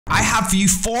I have for you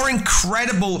 4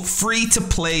 incredible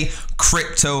free-to-play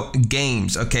crypto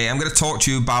games. Okay, I'm going to talk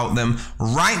to you about them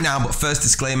right now, but first,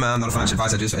 disclaimer, I'm not a financial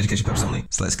advisor, just for education purposes only.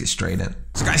 So let's get straight in.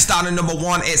 So guys, starting at number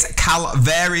 1, it's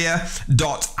Calvaria.io.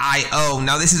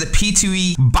 Now this is a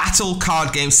P2E battle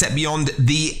card game set beyond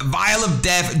the Vial of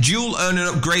Death. Dual earn and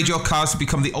upgrade your cards to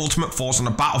become the ultimate force on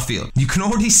the battlefield. You can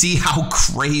already see how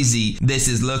crazy this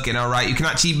is looking, all right? You can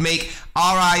actually make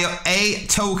RIA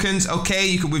tokens, okay?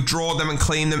 You can withdraw them and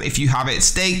claim them if you have it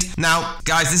staked. Now,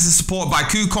 guys, this is supported by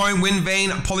KuCoin,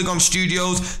 WinVein, Polygon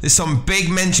Studios. There's some big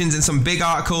mentions in some big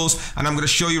articles, and I'm going to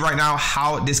show you right now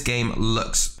how this game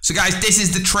looks. So guys, this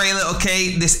is the trailer,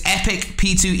 okay? This epic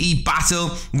P2E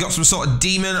battle. You got some sort of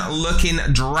demon-looking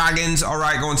dragons, all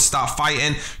right, going to start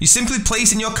fighting. You're simply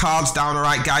placing your cards down, all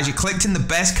right, guys? You're collecting the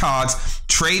best cards,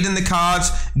 trading the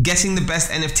cards, getting the best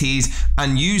NFTs,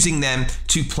 and using them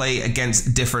to play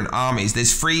against different armies.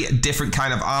 There's 3 different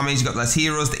kind of armies. You've got the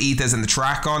heroes, the ethers, and the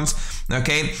Trachons,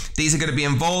 okay? These are going to be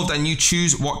involved, and you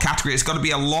choose what category. It's got to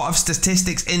be a lot of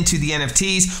statistics into the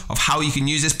NFTs of how you can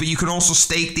use this, but you can also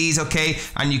stake these, okay?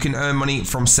 And you can earn money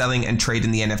from selling and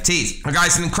trading the NFTs. Now, guys,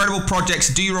 it's an incredible project,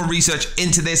 so do your own research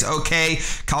into this, okay?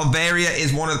 Calvaria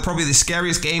is one of probably the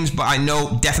scariest games, but I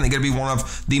know definitely going to be one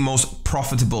of the most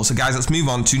profitable. So guys, let's move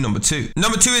on to number 2.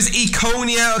 Number 2 is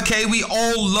Econia, okay? We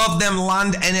all love them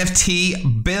land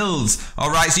NFT builds, all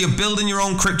right? So you're building your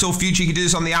own crypto future. You can do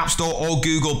this on the App Store or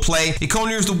Google Play.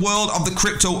 Econia is the world of the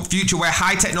crypto future where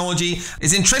high technology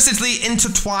is intrinsically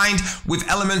intertwined with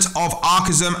elements of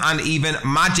archaism and even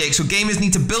magic. So gamers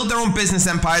need to build their own business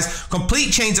empires,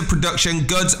 complete chains of production,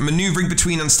 goods, maneuvering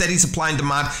between unsteady supply and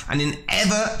demand, and an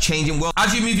ever-changing world.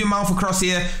 As you move your mouth across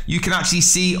here, you can actually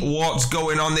see what's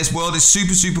going on. This world is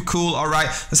super, super cool, all right?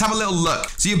 Let's have a little look.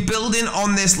 So you're building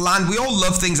on this land. We all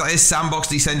love things like this, sandbox,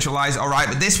 decentralized, all right?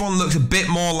 But this one looks a bit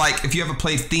more like if you ever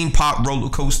played Theme Park Roller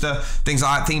Coaster, things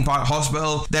like Theme Park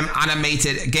Hospital, them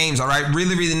animated games, all right?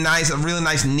 Really, really nice, a really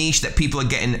nice niche that people are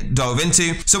getting dove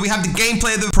into. So we have the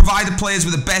gameplay that provided players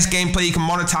with the best gameplay. You can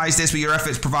monetize this with your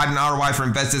efforts, providing ROI for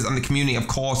investors, and the community, of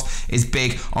course, is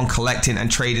big on collecting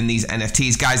and trading these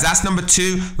NFTs. Guys, that's number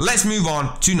 2. Let's move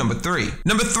on to number 3.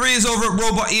 Number 3 is over at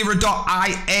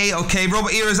robotera.ia, okay?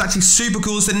 Robotera is actually super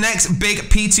cool. It's the next big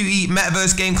P2E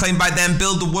metaverse game claimed by them.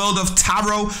 Build the world of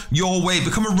tarot your way.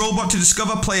 Become a robot to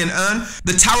discover, play, and earn.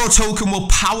 The tarot token will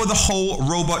power the whole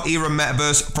Robotera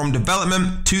metaverse from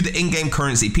development to the in-game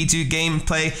currency, P2E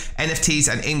gameplay, NFTs,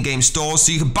 and in-game stores.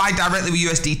 So you can buy directly with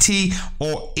USDT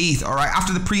or ETH, all right?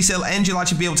 After the pre-sale ends, you'll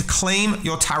actually be able to claim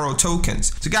your tarot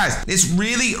tokens. So guys, it's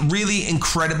really, really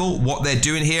incredible what they're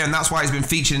doing here, and that's why it's been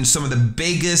featured in some of the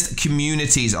biggest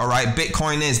communities, all right?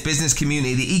 Bitcoin is, business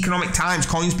community, the Economic Times,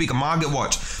 CoinSpeak, and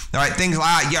MarketWatch, all right? Things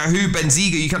like that, Yahoo,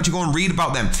 Benziga, you can actually go and read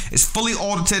about them. It's fully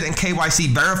audited and KYC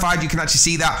verified. You can actually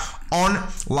see that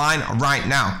online right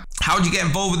now. How would you get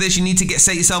involved with this? You need to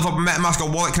set yourself up a MetaMask or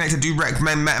wallet connector. Do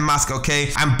recommend MetaMask,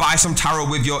 okay? And buy some tarot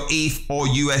with your ETH or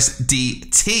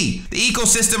USDT. The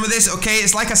ecosystem of this, okay,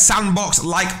 it's like a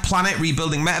sandbox-like planet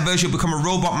rebuilding metaverse. You'll become a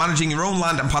robot managing your own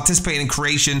land and participating in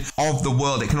creation of the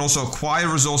world. It can also acquire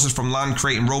resources from land,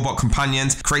 creating robot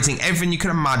companions, creating everything you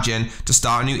can imagine to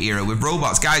start a new era with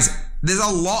robots. Guys, there's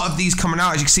a lot of these coming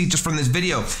out, as you can see just from this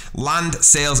video. Land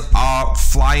sales are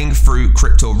flying through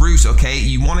crypto roofs, okay?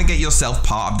 You want to get yourself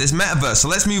part of this metaverse. So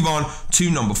let's move on to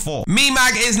number 4.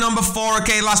 MeMag is number 4,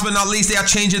 okay? Last but not least, they are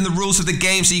changing the rules of the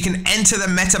game so you can enter the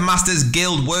MetaMasters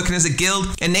Guild. Working as a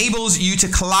guild enables you to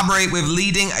collaborate with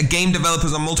leading game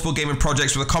developers on multiple gaming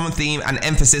projects with a common theme and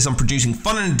emphasis on producing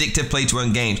fun and addictive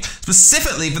play-to-earn games,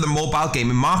 specifically for the mobile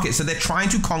gaming market. So they're trying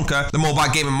to conquer the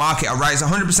mobile gaming market, all right? It's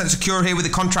 100% secure here with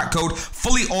the contract code,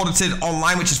 fully audited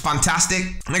online, which is fantastic.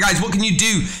 Now guys, what can you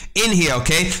do in here,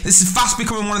 okay? This is fast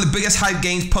becoming one of the biggest hype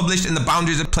games published in the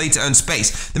boundaries of play-to-earn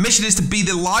space. The mission is to be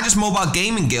the largest mobile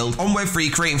gaming guild on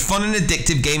Web3, creating fun and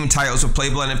addictive gaming titles with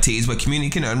playable NFTs where community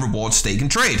can earn rewards, stake, and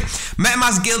trade.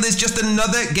 MetaMask Guild is just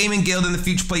another gaming guild in the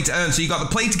future play-to-earn. So you got the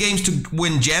play to games to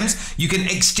win gems. You can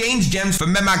exchange gems for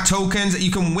MetaMask tokens.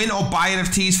 You can win or buy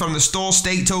NFTs from the store,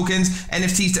 stake tokens,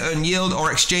 NFTs to earn yield, or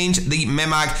exchange the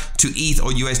MetaMask to ETH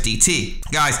or USDT.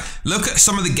 Guys, look at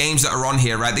some of the games that are on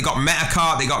here, right? They got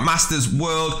Metacart, they got Masters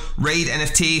World, Raid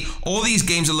NFT. All these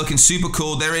games are looking super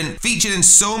cool. They're featured in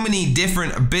so many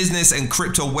different business and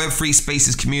crypto Web3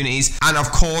 spaces communities. And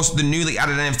of course, the newly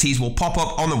added NFTs will pop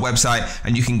up on the website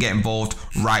and you can get involved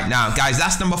right now. Guys,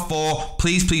 that's number 4.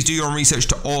 Please do your own research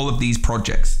to all of these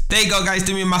projects. There you go, guys.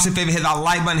 Do me a massive favor, hit that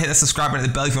like button, hit that subscribe button, hit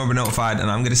the bell if you want to be notified, and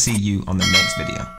I'm going to see you on the next video.